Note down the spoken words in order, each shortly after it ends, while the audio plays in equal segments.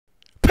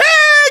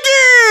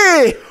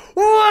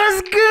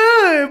What's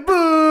good,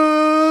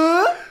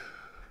 boo?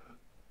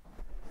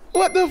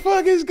 What the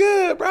fuck is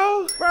good,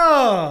 bro?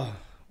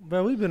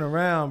 Bro, we've been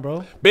around,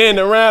 bro. Been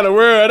around the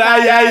world,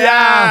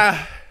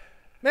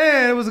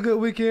 Man, it was a good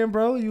weekend,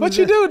 bro. What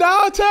you do,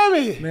 dog? Tell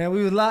me. Man,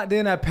 we was locked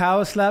in at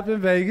Power Slap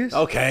in Vegas.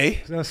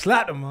 Okay. So I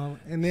slapped them, mama.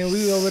 And then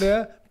we over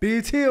there,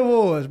 BET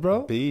Awards,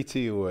 bro. BET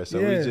Awards. So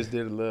we just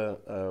did a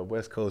little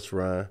West Coast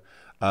run.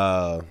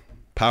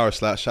 Power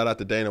Slap. Shout out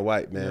to Dana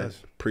White, man.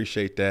 Yes.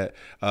 Appreciate that.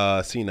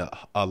 Seen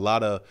a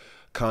lot of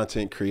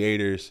content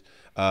creators,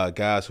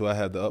 guys who I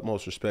have the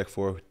utmost respect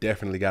for.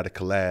 Definitely got a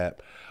collab.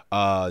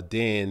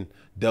 Then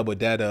doubled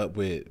that up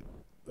with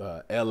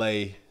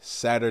LA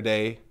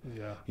Saturday.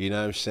 Yeah. You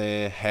know what I'm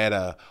saying? Had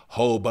a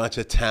whole bunch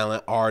of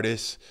talent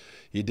artists.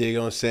 You dig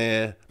what I'm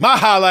saying? My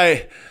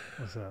highlight.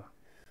 What's up?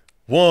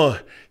 1,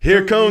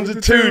 here comes the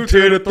 2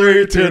 to the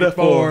 3 to the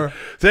 4.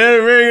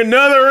 Then ring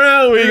another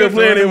round, we got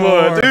plenty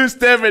more. 2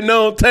 stepping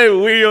on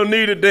table, we don't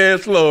need a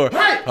dance floor.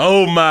 Hey.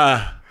 Oh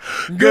my,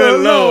 good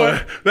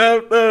Lord.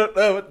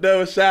 That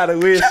was shot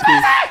of whiskey.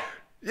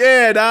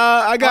 Yeah,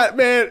 dog. I got,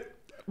 man.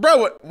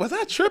 Bro, was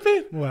I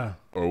tripping? Wow.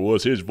 Or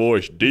was his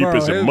voice deep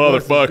as a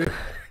motherfucker?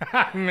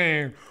 I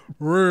mean,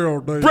 real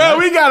deep. Bro,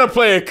 we gotta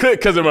play it quick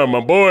because my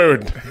boy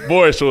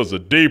voice was a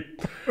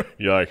deep.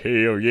 You're like,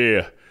 hell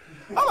yeah.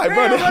 I'm like,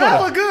 bro, that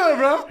was good,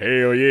 bro.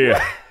 Hell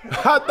yeah.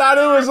 I thought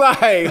it was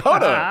like,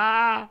 hold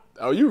on.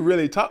 Oh, you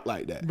really talk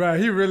like that. Bro,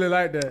 he really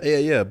like that.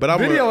 Yeah. But I'm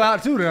video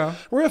out too now.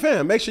 Real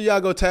fan. Make sure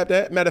y'all go tap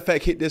that. Matter of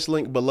fact, hit this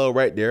link below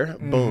right there.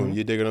 Boom.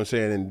 You dig what I'm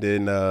saying? And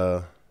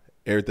then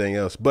everything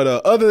else. But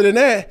other than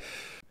that,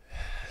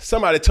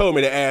 somebody told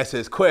me to ask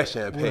this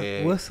question,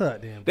 Peg. What's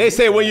up, then? They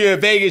say when you're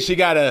in Vegas, you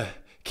got to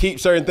keep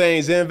certain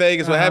things in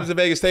Vegas. What happens in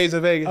Vegas stays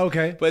in Vegas.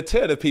 Okay. But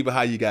tell the people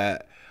how you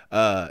got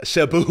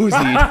shaboozled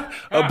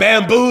or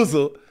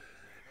bamboozled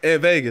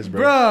in Vegas,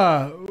 bro.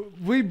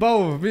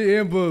 Bruh, me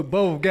and Boog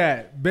both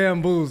got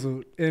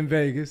bamboozled in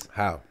Vegas.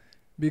 How?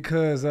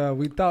 Because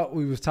we thought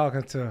we was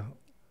talking to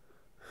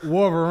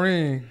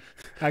Wolverine.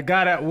 A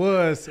guy that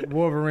was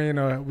Wolverine,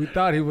 or we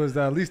thought he was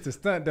at least a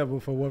stunt double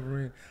for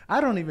Wolverine.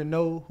 I don't even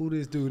know who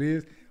this dude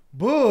is.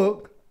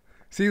 Boog.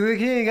 See, look,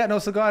 he ain't got no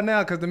cigar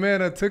now because the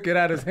man took it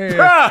out of his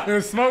hand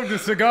and smoked the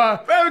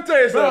cigar. Let me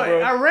tell you something,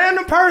 bro. A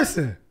random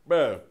person.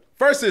 Bro.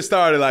 First, it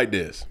started like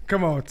this.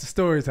 Come on, it's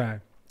story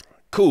time.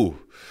 Cool.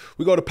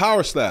 We go to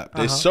Power Slap.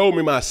 They showed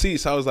me my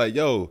seats. I was like,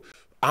 yo,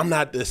 I'm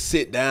not the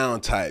sit down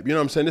type. You know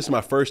what I'm saying? This is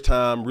my first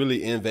time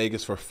really in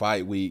Vegas for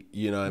fight week.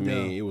 You know what I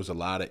mean? It was a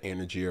lot of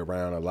energy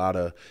around, a lot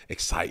of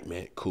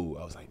excitement. Cool.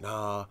 I was like,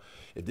 nah,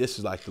 if this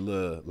is like the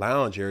little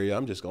lounge area,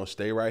 I'm just going to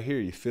stay right here.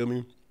 You feel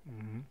me?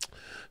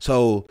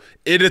 So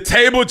at a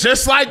table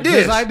just like this.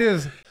 Just like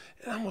this.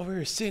 And I'm over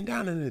here sitting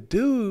down and the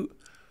dude,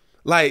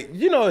 like,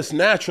 you know, it's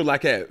natural,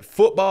 like at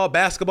football,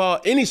 basketball,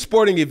 any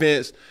sporting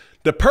events,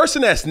 the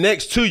person that's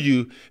next to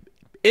you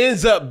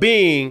ends up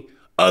being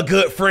a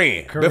good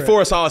friend. Correct.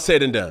 Before it's all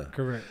said and done.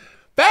 Correct.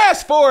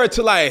 Fast forward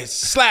to like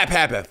slap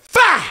happen.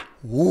 Fah!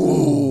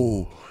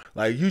 Woo!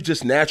 Like you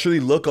just naturally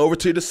look over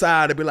to the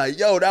side and be like,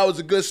 yo, that was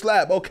a good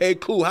slap. Okay,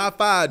 cool. High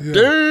five. Yeah.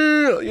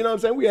 Damn. You know what I'm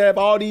saying? We have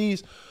all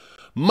these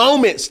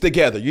moments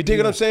together. You dig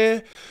what I'm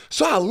saying?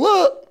 So I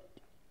look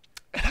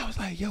and I was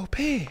like, yo,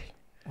 Peg.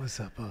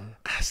 What's up, bud?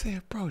 I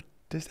said, bro,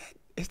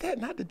 is that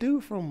not the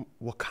dude from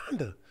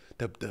Wakanda?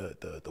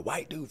 The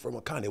white dude from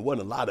Wakanda. There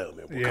wasn't a lot of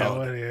them in Wakanda. Yeah,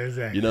 well, yeah,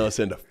 exactly. You know what I'm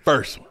saying? The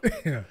first one.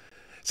 Yeah.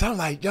 So I'm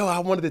like, yo, I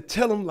wanted to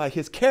tell him like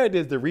his character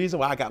is the reason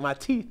why I got my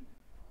teeth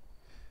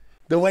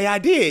the way I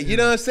did. You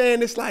know what I'm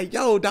saying? It's like,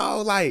 yo,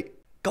 dog, like,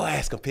 go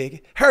ask him,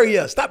 Peggy. Hurry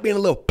up. Stop being a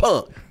little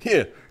punk.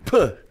 Here,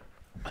 punk.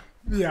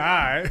 Yeah,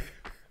 all right.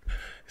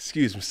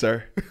 Excuse me,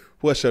 sir.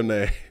 What's your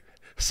name?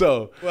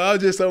 So, well, I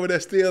was just over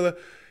there still.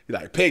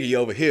 Like, Peggy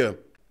over here.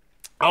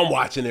 I'm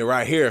watching it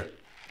right here.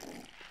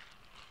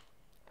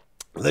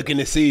 Looking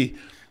to see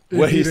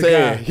what he's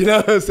saying. You know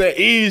what I'm saying?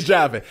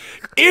 Eavesdropping.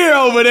 Ear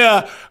over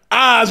there,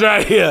 eyes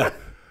right here.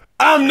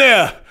 I'm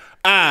there.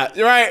 Eyes,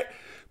 right?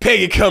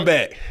 Peggy come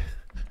back.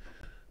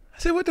 I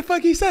said, what the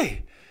fuck he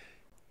say?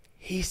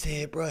 He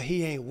said, bro,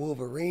 he ain't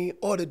Wolverine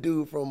or the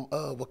dude from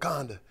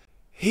Wakanda.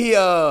 He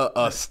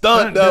a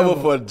stunt double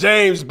for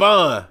James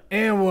Bond.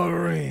 And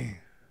Wolverine.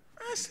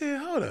 I said,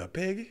 hold up,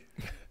 Peggy.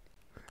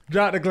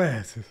 Drop the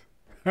glasses.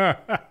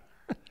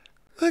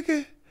 Look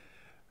at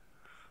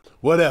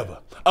whatever.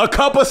 A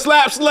couple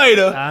slaps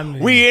later,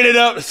 we ended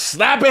up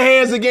slapping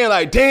hands again,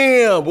 like,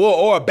 damn,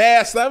 or a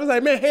bad slap. I was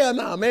like, man, hell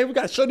no, man. We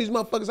got to show these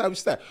motherfuckers how we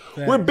slap.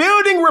 Damn. We're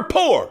building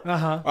rapport.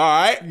 All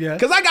right? Yeah.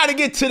 Because I got to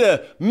get to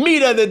the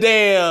meat of the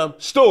damn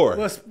story.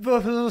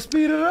 Well,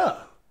 speed it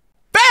up.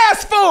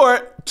 Fast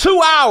forward 2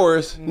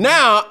 hours.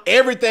 Now,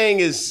 everything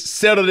is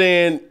settled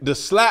in. The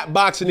slap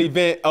boxing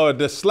event, or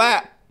the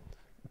slap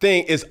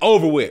thing is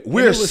over with.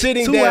 We're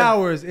sitting 2 down. 2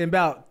 hours and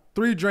about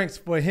 3 drinks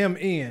for him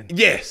in.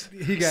 Yes.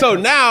 So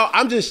now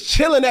I'm just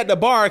chilling at the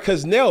bar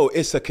because no,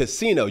 it's a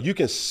casino. You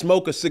can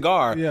smoke a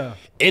cigar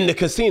in the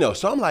casino.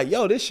 So I'm like,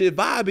 yo, this shit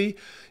vibey.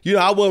 You know,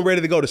 I wasn't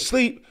ready to go to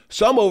sleep.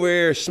 So I'm over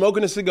here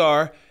smoking a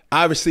cigar,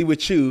 obviously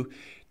with you.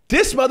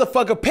 This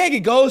motherfucker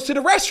Peggy goes to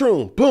the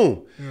restroom.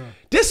 Boom. Yeah.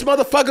 This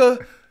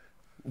motherfucker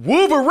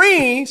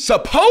Wolverine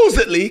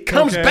supposedly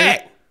comes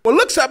back. Well,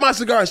 looks at my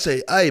cigar and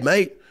say, hey,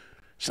 mate,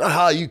 it's not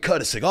how you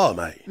cut a cigar,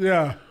 mate.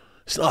 Yeah.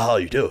 It's not how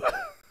you do it.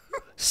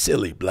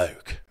 Silly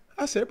bloke.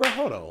 I said, bro,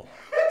 hold on.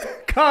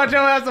 Called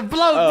your ass a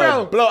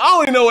bloke, bro. I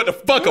don't even know what the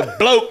fuck a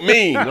bloke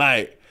mean.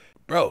 Like,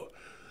 bro,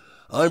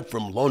 I'm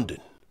from London.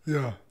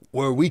 Yeah.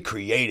 Where we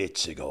created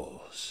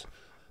cigars.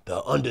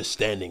 The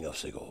understanding of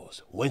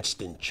cigars.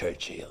 Winston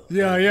Churchill.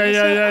 Yeah.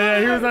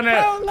 He was on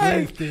that. Bro, like,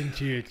 Winston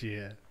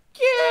Churchill.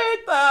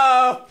 Get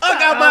the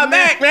fuck out my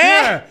back,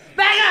 man. Yeah.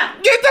 Back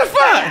up. Get the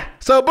fuck.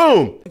 So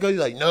boom. He's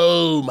like,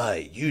 no,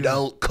 mate, you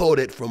don't cut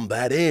it from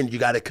that end. You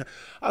got to.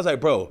 I was like,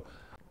 bro,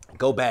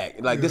 go back.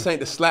 Like, this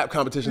ain't the slap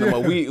competition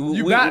no more.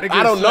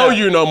 I don't know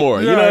you no more.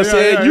 You know what I'm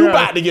saying? You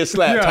about to get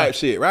slapped type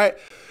shit, right?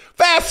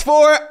 Fast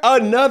forward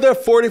another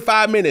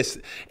 45 minutes.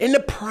 In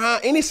the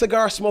prime, any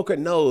cigar smoker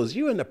knows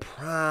you in the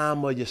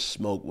prime of your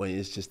smoke when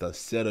it's just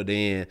settled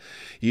in.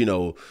 You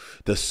know,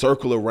 the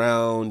circle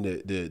around,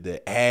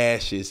 the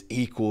ash is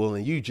equal,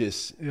 and you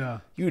just,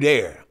 you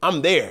there.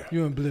 I'm there.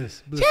 You in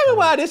bliss. Tell me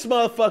why this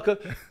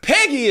motherfucker,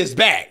 Peggy is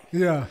back.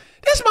 Yeah.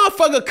 This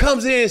motherfucker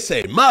comes in and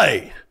say,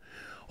 mate,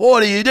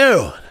 what are you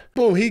doing?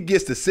 Boom, he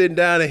gets to sitting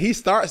down and he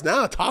starts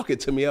now talking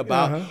to me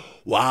about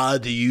why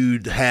do you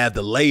have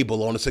the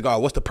label on the cigar?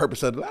 What's the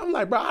purpose of it? I'm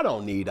like, bro, I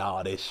don't need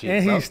all this shit.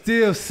 And he's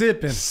still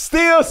sipping.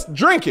 Still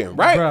drinking,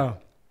 right? Bro.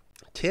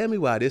 Tell me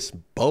why this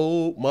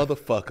bold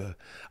motherfucker,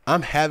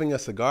 I'm having a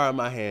cigar in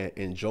my hand,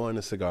 enjoying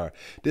the cigar.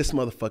 This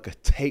motherfucker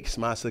takes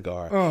my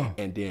cigar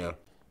and then,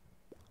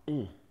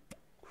 yeah,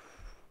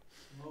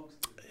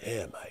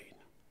 mate.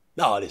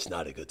 No, this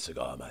not a good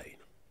cigar, mate.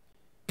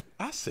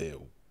 I said,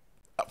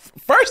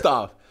 first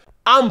off,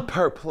 I'm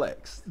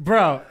perplexed.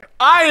 Bro.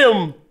 I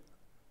am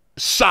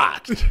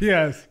shocked.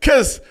 Yes.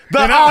 Because the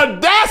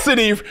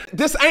audacity,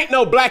 this ain't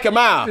no Black and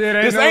Mild.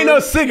 Yeah, this ain't no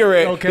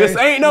cigarette. Okay. This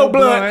ain't no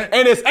blunt.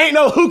 And this ain't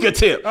no hookah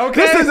tip. Okay.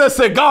 This is a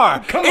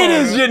cigar. It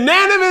is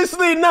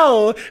unanimously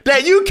known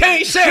that you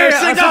can't share a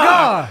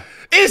cigar.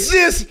 It's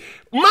just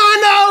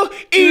mano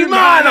y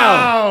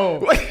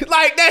mano.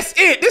 Like, that's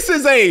it. This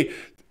is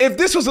if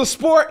this was a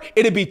sport,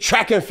 it'd be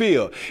track and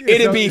field.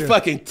 It'd be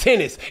fucking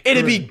tennis.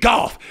 It'd be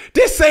golf.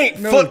 This ain't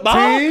football.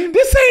 Team?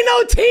 This ain't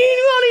no team.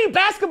 You don't need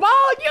basketball.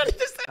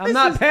 I'm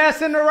not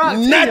passing the rock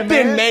to you, man.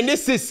 Nothing, man.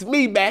 This is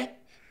me, man.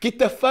 Get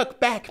the fuck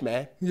back,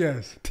 man.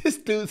 Yes. This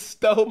dude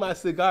stole my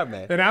cigar,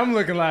 man. And I'm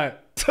looking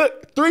like.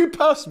 Took 3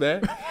 puffs,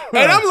 man.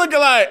 And I'm looking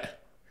like.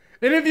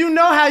 And if you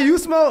know how you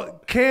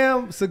smoke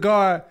Cam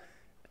cigar,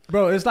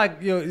 bro, it's like,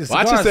 watch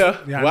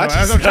yourself. Yeah, watch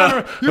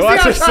yourself. You see how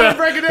I'm trying to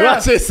break it down?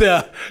 Watch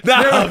yourself.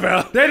 No,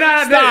 bro. They're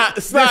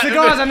not. Stop.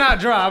 Cigars are not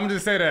dry. I'm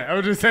just say that.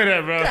 bro.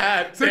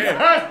 God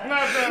cigars are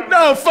not dry.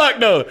 No, fuck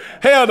no.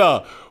 Hell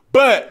no.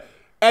 But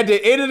at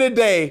the end of the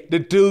day, the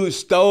dude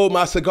stole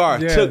my cigar.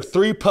 Yes. Took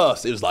 3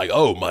 puffs. It was like,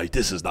 oh, mate,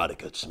 this is not a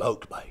good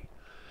smoke, mate.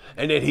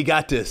 And then he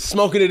got to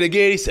smoking it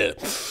again. He said,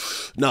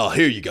 no,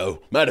 here you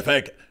go. Matter of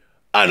fact,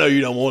 I know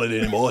you don't want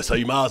it anymore, so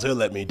you might as well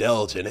let me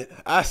indulge in it.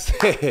 I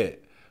said,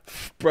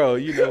 bro,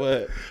 you know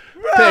what?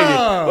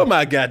 Peggy, what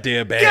my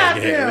goddamn bag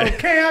Goddamn,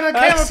 came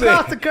across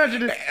the country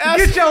to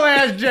get your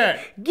ass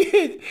jacked.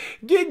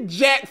 Get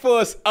jacked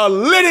for a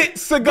litted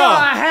cigar. Bro,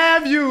 I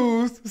have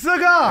used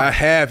cigar.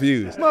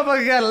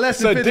 Motherfucker got less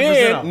than 50% off. So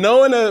then,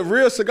 knowing a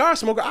real cigar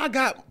smoker, I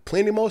got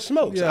plenty more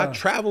smokes. Yeah. I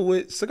travel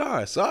with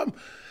cigars. So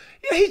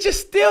he's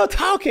just still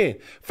talking.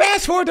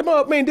 Fast forward to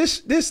more. Man,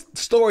 this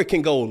story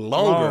can go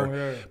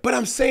longer. But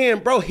I'm saying,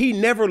 bro, he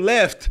never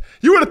left.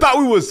 You would have thought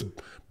we was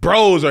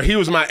bros, or he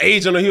was my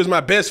agent, or he was my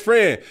best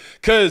friend,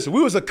 because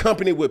we was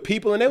accompanied with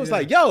people, and they was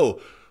like,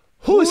 yo,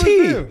 who is he?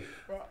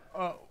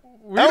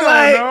 We don't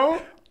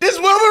know. This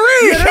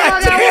Wolverine. Yeah,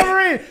 I got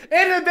Wolverine.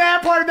 And the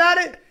bad part about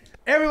it,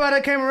 everybody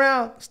that came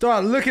around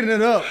started looking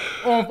it up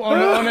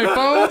on their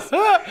phones,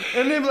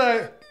 and they be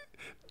like,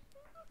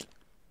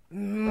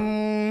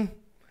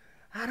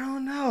 I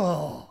don't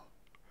know.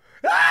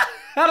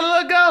 How the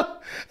look go?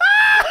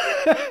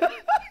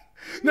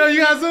 No,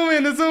 you gotta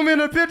zoom in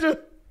the picture.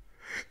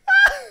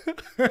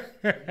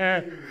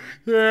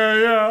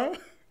 yeah.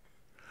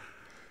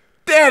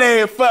 That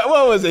ain't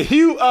what was it?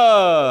 Hugh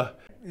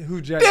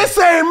Jackman. This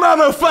ain't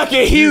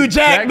motherfucking Hugh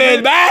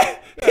Jackman, man.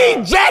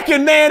 He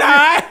jacking man, all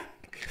right?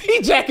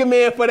 He jacking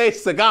man for their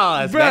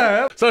cigars,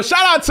 man. So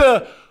shout out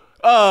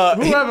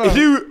to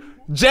Hugh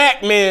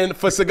Jackman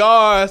for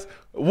cigars.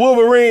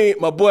 Wolverine,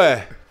 my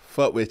boy.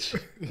 Fuck with you.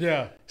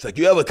 Yeah. It's like,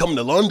 you ever come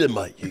to London,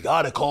 mate, you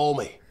gotta call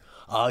me.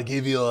 I'll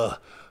give you a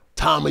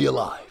time of your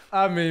life.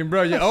 I mean,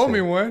 bro, you owe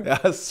me one.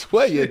 I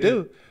swear you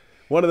do.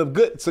 One of them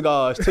good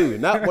cigars, too.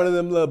 Not one of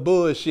them little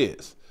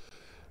bullshits.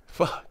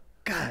 Fuck.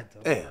 God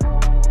damn.